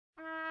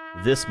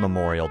This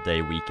Memorial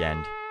Day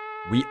weekend,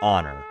 we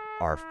honor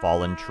our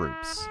fallen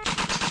troops.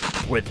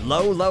 With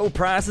low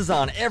prices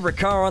on every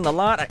car on the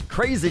lot at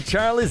Crazy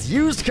Charlie's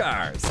Used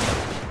Cars.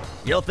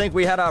 You'll think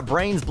we had our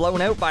brains blown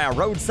out by a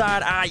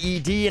roadside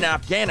IED in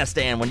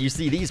Afghanistan when you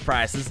see these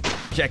prices.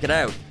 Check it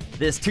out.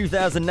 This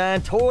 2009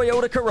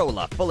 Toyota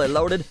Corolla, fully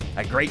loaded,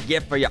 a great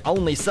gift for your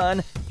only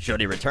son, should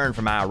he return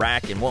from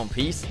Iraq in one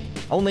piece.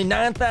 Only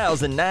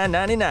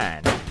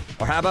 $9,999.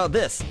 Or how about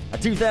this? A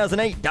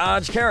 2008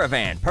 Dodge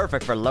Caravan,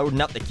 perfect for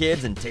loading up the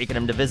kids and taking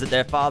them to visit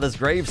their father's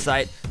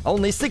gravesite.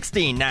 Only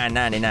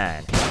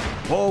 $16,999.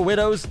 For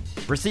widows,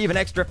 receive an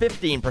extra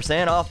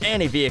 15% off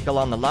any vehicle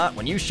on the lot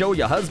when you show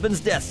your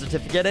husband's death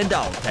certificate and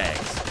dog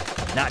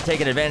tags. Not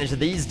taking advantage of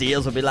these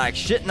deals would be like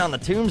shitting on the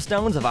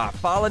tombstones of our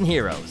fallen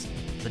heroes.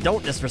 So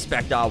don't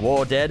disrespect our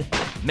war dead.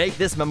 Make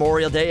this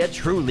Memorial Day a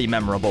truly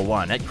memorable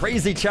one at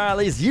Crazy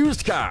Charlie's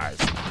Used Cars.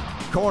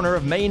 Corner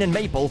of Main and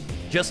Maple,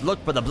 just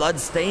look for the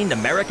blood-stained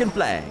American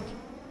flag.